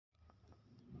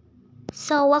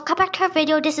So welcome back to our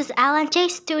video. This is Alan J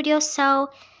Studio. So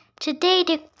today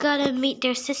they're gonna meet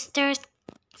their sisters.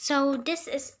 So this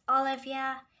is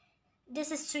Olivia.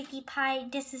 This is Sweetie Pie.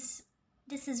 This is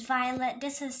Violet.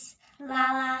 This is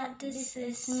Lala. This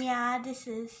is Mia. This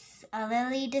is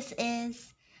Lily. This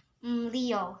is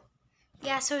Leo.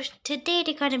 Yeah. So today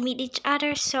they're gonna meet each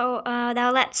other. So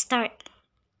now let's start.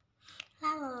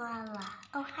 Lala.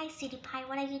 Oh hi Sweetie Pie.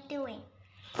 What are you doing?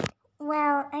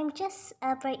 Well, I'm just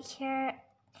right here,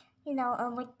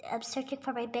 I'm searching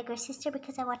for my bigger sister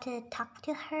because I want to talk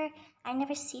to her. I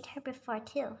never seen her before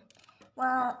too.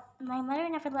 Well, my mother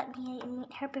never let me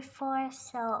meet her before,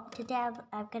 so today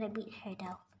I'm gonna meet her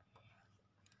though.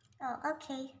 Oh,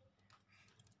 okay.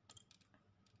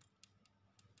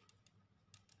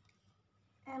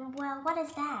 Well, what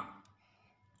is that?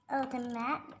 Oh, the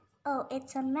mat? Oh,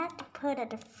 it's a mat to put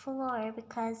at the floor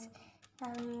because,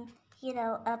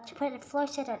 to put at the floor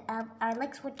so that our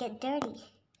legs would get dirty.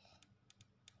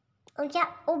 Oh yeah,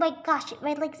 oh my gosh,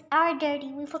 my legs are dirty.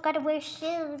 We forgot to wear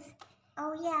shoes.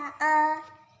 Oh yeah,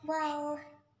 well,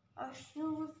 our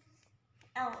shoes.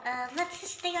 Oh, let's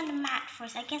just stay on the mat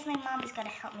first. I guess my mom is gonna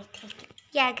help me take it.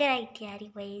 Yeah, good idea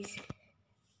anyways.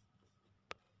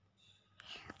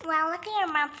 Well, look at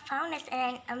your mom found us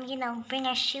and, bring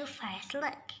our shoe first.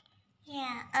 Look.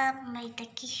 Yeah, my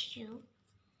ducky shoe.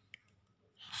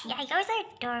 Yeah, yours are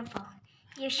adorable.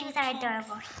 Your shoes are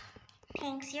adorable.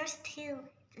 Thanks, yours too.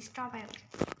 The strawberry.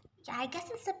 Yeah, I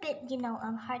guess it's a bit,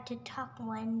 hard to talk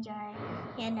when your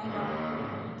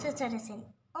sister doesn't.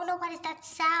 Oh no, what is that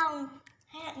sound?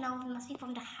 I don't know, it must be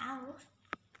from the house.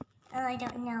 Oh, I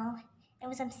don't know.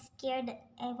 I'm scared that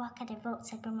I walk at a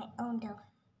roadside on my own though.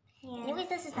 Yeah. Anyways,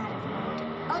 this is not a road.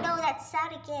 Oh no, that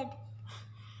sound again.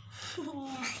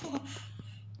 Yeah.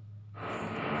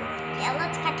 Yeah,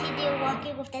 let's continue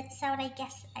walking with that sound, I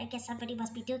guess somebody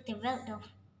must be doing the road though.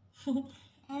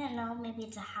 I don't know, maybe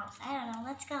it's a house. I don't know,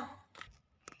 let's go.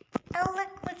 Oh look,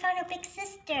 we found our big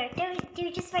sister.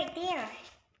 They're just right there.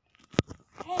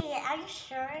 Hey, are you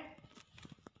sure?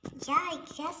 Yeah, I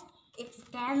guess it's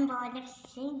them, but I've never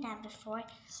seen them before.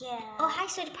 Yeah. Oh, hi,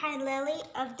 Sweetie Pie and Lily.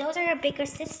 Those are your bigger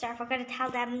sister. I forgot to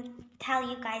tell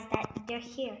you guys that they're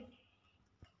here.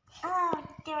 Oh,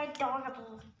 they're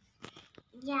adorable.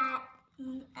 Yeah.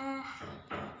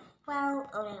 Well,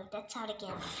 oh no, that's out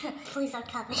again. Please don't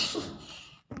cover.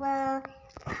 Well,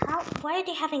 why are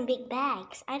they having big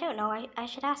bags? I don't know. I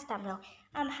should ask them though.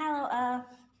 Hello.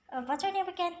 What's your name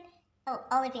again? Oh,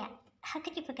 Olivia. How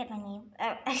could you forget my name?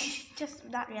 Just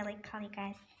not really call you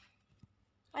guys.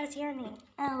 What is your name?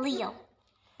 Leo.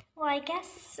 Well, I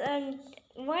guess,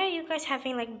 why are you guys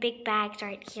having like big bags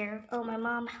right here? Oh, my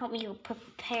mom helped me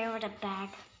prepare the bag.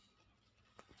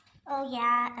 Oh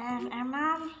yeah, our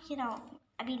mom,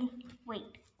 wait,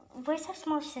 where's our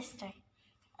small sister?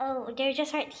 Oh, they're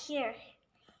just right here.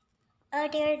 Oh,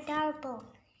 they're adorable.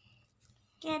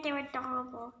 Yeah, they're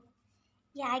adorable.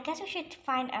 Yeah, I guess we should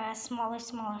find a smaller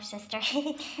sister.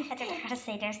 I don't know how to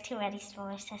say. There's too many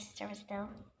smaller sisters though.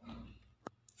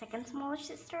 Second smallest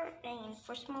sister and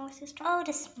first smallest sister. Oh,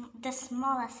 the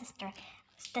smallest sister.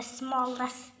 The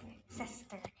smallest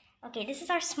sister. Okay, this is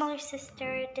our smaller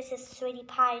sister. This is Sweetie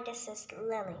Pie. This is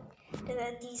Lily.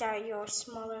 These are your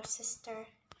smaller sister.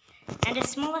 And the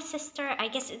smallest sister, I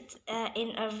guess it's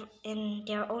in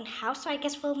their own house. So I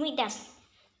guess we'll meet them.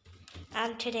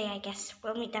 Today, I guess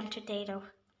we'll meet them today though.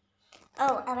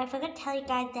 Oh, I forgot to tell you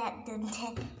guys that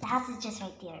the house is just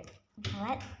right there.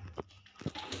 What?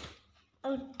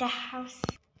 Oh, the house.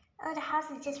 Oh, the house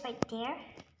is just right there.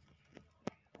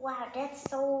 Wow, that's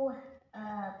so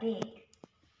big.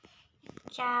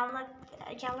 Yeah,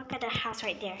 look at the house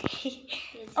right there.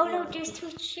 Oh no, there's two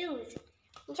shoes.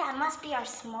 Yeah, it must be our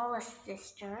smallest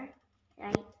sister,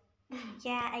 right?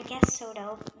 Yeah, I guess so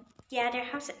though. Yeah, their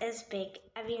house is big.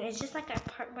 I mean, it's just like an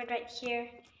apartment right here.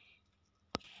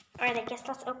 Alright, I guess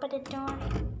let's open the door.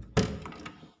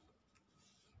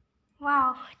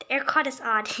 Wow, the aircon is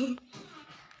on.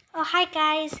 Oh, hi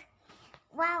guys.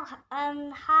 Wow,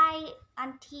 hi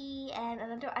auntie and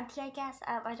another auntie, I guess.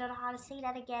 I don't know how to say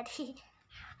that again.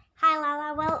 Hi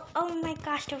Lala. Well, oh my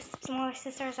gosh, those smaller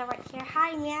sisters are right here.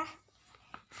 Hi Mia.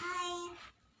 Hi.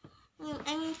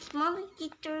 I'm smaller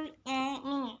sister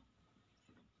Mia.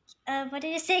 What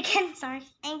did you say again? Sorry.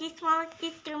 I'm the smaller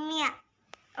sister Mia.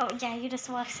 Oh yeah, you're the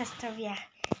smaller sister Mia.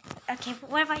 Okay,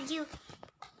 what about you?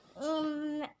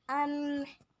 Again.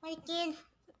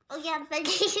 Oh yeah, but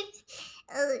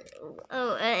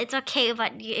it's okay,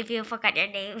 but if you forgot your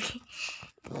name.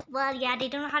 Well, yeah, they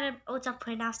don't know how to also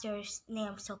pronounce their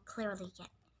name so clearly yet.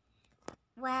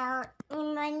 Well,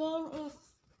 my name is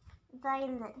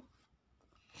Violet.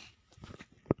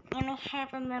 And I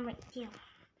have a mermaid tail.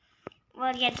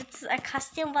 Well, yeah, that's a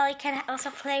costume. Well, you can also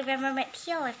play with mermaid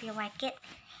tail if you like it.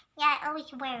 Yeah, I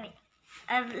always wear it.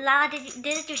 Lala,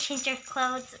 didn't you change your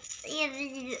clothes?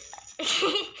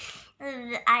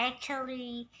 I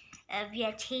actually,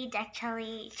 yeah, changed,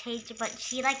 but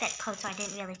she liked that coat, so I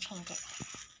didn't really change it.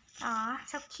 Aw,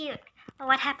 so cute. Well,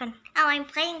 what happened? Oh, I'm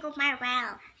playing with my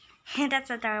rail. That's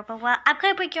adorable. Well, I'm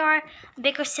gonna bring your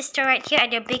bigger sister right here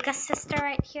and your biggest sister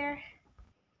right here.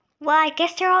 Well, I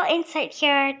guess they're all inside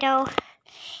here, though.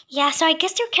 Yeah, so I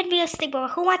guess there can be a sleepover.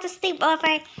 Who wants a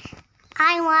sleepover?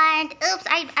 I want. Oops,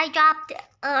 I dropped.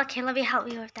 Okay, let me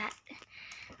help you with that.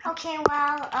 Okay,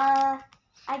 well,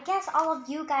 I guess all of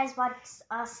you guys want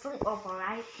a sleepover,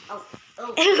 right?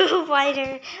 Oh. Why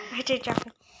they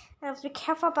dropping? Be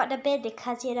careful about the bed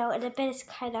because you know the bed is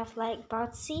kind of like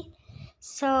bouncy.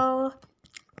 So.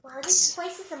 Wow, this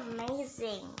place is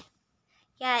amazing.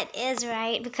 Yeah, it is,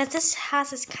 right? Because this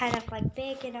house is kind of like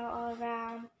big, you know, all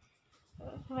around.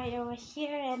 Right over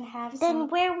here and have. Then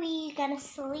where are we gonna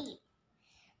sleep?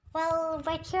 Well,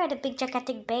 right here, the big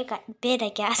gigantic bed, I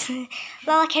guess.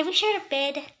 Well, can we share the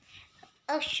bed?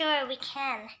 Oh, sure, we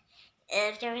can.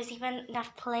 If there is even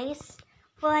enough place.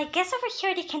 Well, I guess over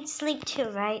here they can sleep too,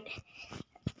 right?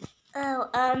 Oh,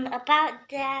 about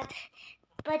that.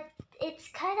 But it's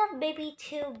kind of maybe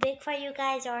too big for you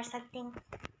guys or something.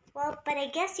 Well, but I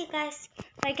guess you guys,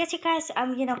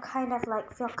 you know, kind of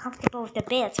like feel comfortable with the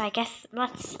bed. So I guess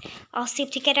let's all sleep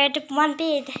together in one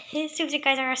bed. It seems you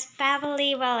guys are a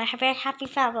family. Well, a very happy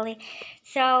family.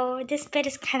 So this bed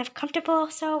is kind of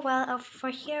comfortable. So well, over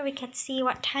here we can see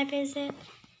what time is it.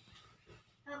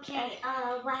 Okay.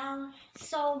 Wow.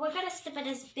 So we're gonna sleep in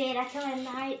this bed until the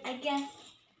night, I guess.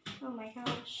 Oh my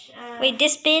gosh. Wait,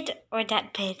 this bed or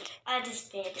that bed? This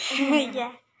bed.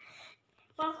 Yeah.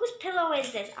 Well, whose pillow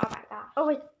is this? Oh my god. Oh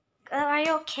wait, are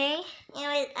you okay?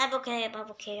 Yeah, I'm okay. I'm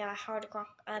okay. Hard rock.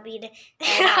 I mean,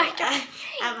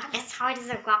 as hard as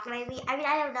a rock, maybe. I mean,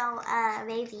 I don't know.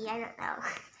 Maybe I don't know.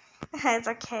 It's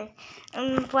okay.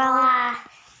 Well.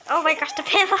 Oh my gosh, the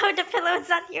pillow. The pillow is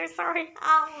not here. Sorry.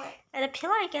 Oh. The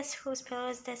pillow. I guess whose pillow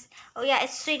is this? Oh yeah,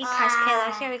 it's Sweetie Pie's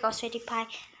pillow. Here we go, Sweetie Pie.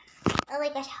 Oh my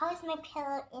gosh, how is my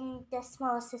pillow in the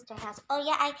small sister house? Oh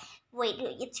yeah, wait,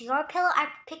 it's your pillow? I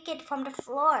picked it from the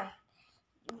floor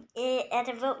at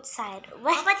the roadside.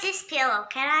 What about this pillow?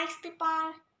 Can I sleep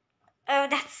on? Oh,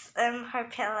 that's her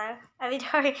pillow. I mean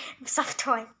her soft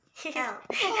toy. Oh.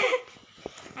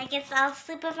 I guess I'll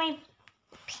sleep with my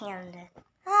panda.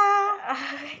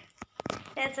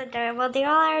 That's adorable. They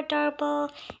all are adorable.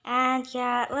 And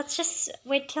yeah, let's just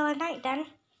wait till the night then.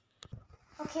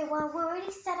 Okay, well, we already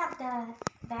set up the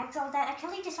bags, all that.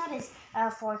 Actually, this one is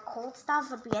for cold stuff,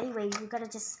 but anyway, we're gonna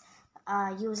just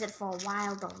use it for a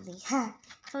while only.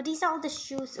 So these are all the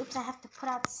shoes. Oops, I have to put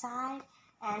outside,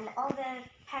 and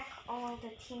pack all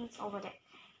the things over there.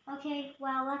 Okay,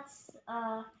 well, let's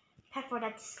pack for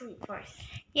them to sleep first.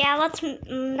 Yeah,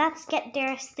 let's get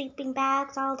their sleeping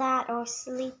bags, all that, or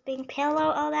sleeping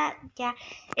pillow, all that. Yeah,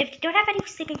 if you don't have any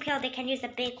sleeping pillow, they can use the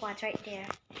big ones right there.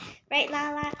 Right,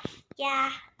 Lala?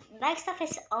 Yeah, my stuff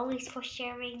is always for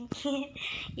sharing.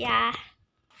 Yeah.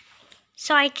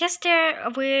 So I guess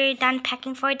we're done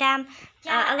packing for them.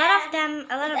 Yeah, a lot of them.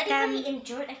 Is anybody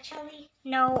injured actually?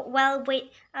 No. Well,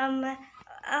 wait. All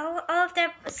of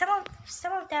them.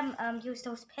 Some of them use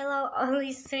those pillow.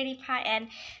 Only Sweetie Pie and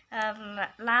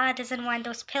Lala doesn't want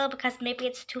those pillow because maybe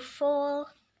it's too full.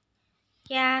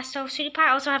 Yeah, so Sweetie Pie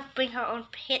also have to bring her own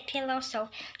pillow, so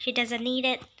she doesn't need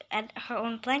it, and her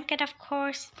own blanket, of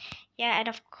course. Yeah, and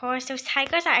of course, those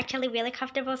tigers are actually really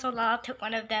comfortable, so Lala took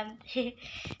one of them.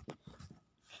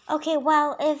 Okay,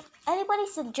 well, if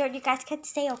anybody's injured, you guys can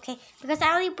stay, okay? Because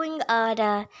I only bring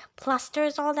the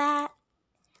plasters, all that.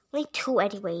 Only 2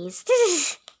 anyways.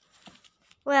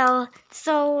 Well,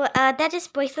 so that is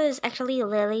bracelet is actually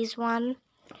Lily's one.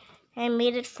 I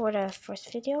made it for the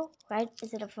first video, right?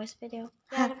 Is it the first video?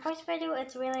 Yeah, the first video,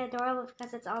 it's really adorable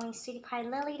because it's only Sweetie Pie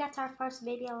and Lily. That's our first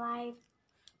baby alive.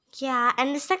 Yeah,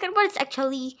 and the second one is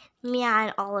actually Mia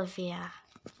and Olivia.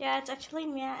 Yeah, it's actually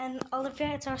Mia and Olivia.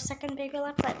 It's our second baby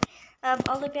alive, but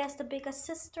Olivia is the biggest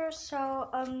sister. So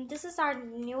this is our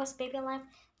newest baby alive.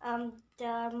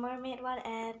 The mermaid one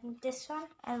and this one.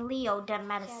 And Leo, the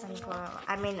medicine girl.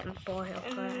 I mean, boy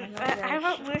or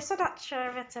girl. We're still not sure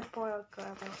if it's a boy or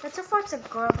girl though. But so far it's a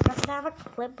girl because I have a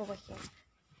clip over here.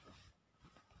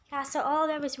 Yeah, so all of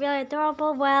them is really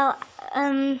adorable. Well,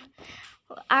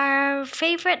 my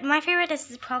favorite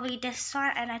is probably this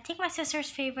one, and I think my sister's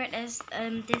favorite is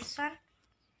this one.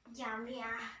 Yeah, Mia.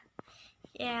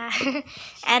 Yeah,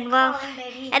 and well,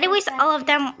 anyways, all of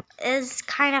them is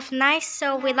kind of nice,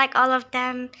 so we like all of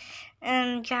them.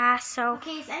 Yeah, so...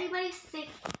 Okay, is anybody sick?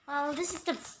 Well, this is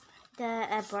the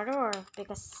brother or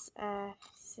biggest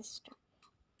sister.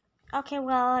 Okay,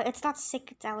 well, it's not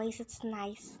sick, at least it's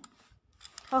nice.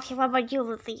 Okay, what about you,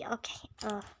 Lily?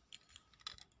 Okay,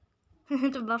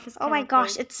 The mouth is oh my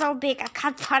gosh, it's so big, I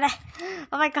can't put it.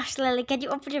 Oh my gosh, Lily, can you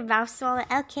open your mouth smaller?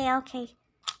 Okay, okay.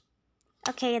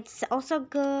 Okay, it's also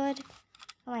good.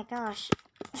 Oh my gosh.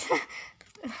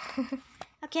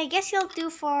 Okay, I guess you'll do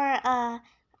for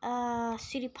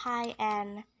sweetie pie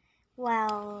and,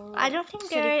 well, I don't think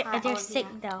Sweetie Pie, they're Olivia. sick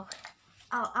though.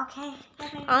 Oh, okay.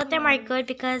 All of them are good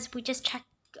because we just checked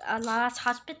Lala's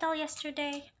hospital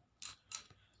yesterday.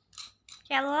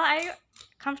 Yeah, Lala, are you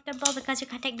comfortable because you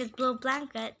can take this blue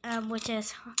blanket, which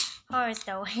is hers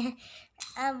though.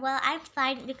 Well, I'm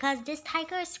fine because this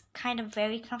tiger is kind of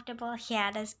very comfortable.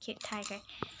 Yeah, that's cute tiger.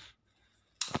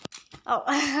 Oh,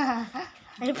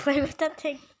 I play with that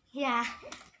thing. yeah.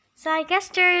 So I guess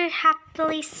they're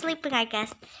happily sleeping, I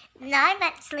guess. No, I'm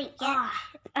not asleep yet.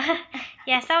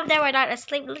 Yeah, some of them were not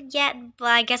asleep yet, but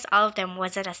I guess all of them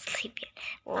wasn't asleep yet.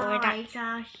 Or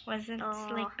wasn't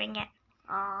sleeping yet.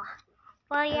 Oh.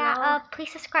 Well, yeah, Hello?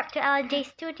 please subscribe to LJ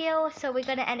Studio. So we're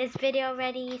gonna end this video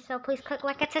already. So please click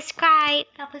like and subscribe.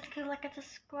 Yeah, please click like and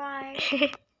subscribe.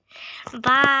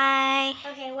 Bye.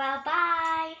 Okay, well,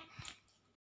 bye.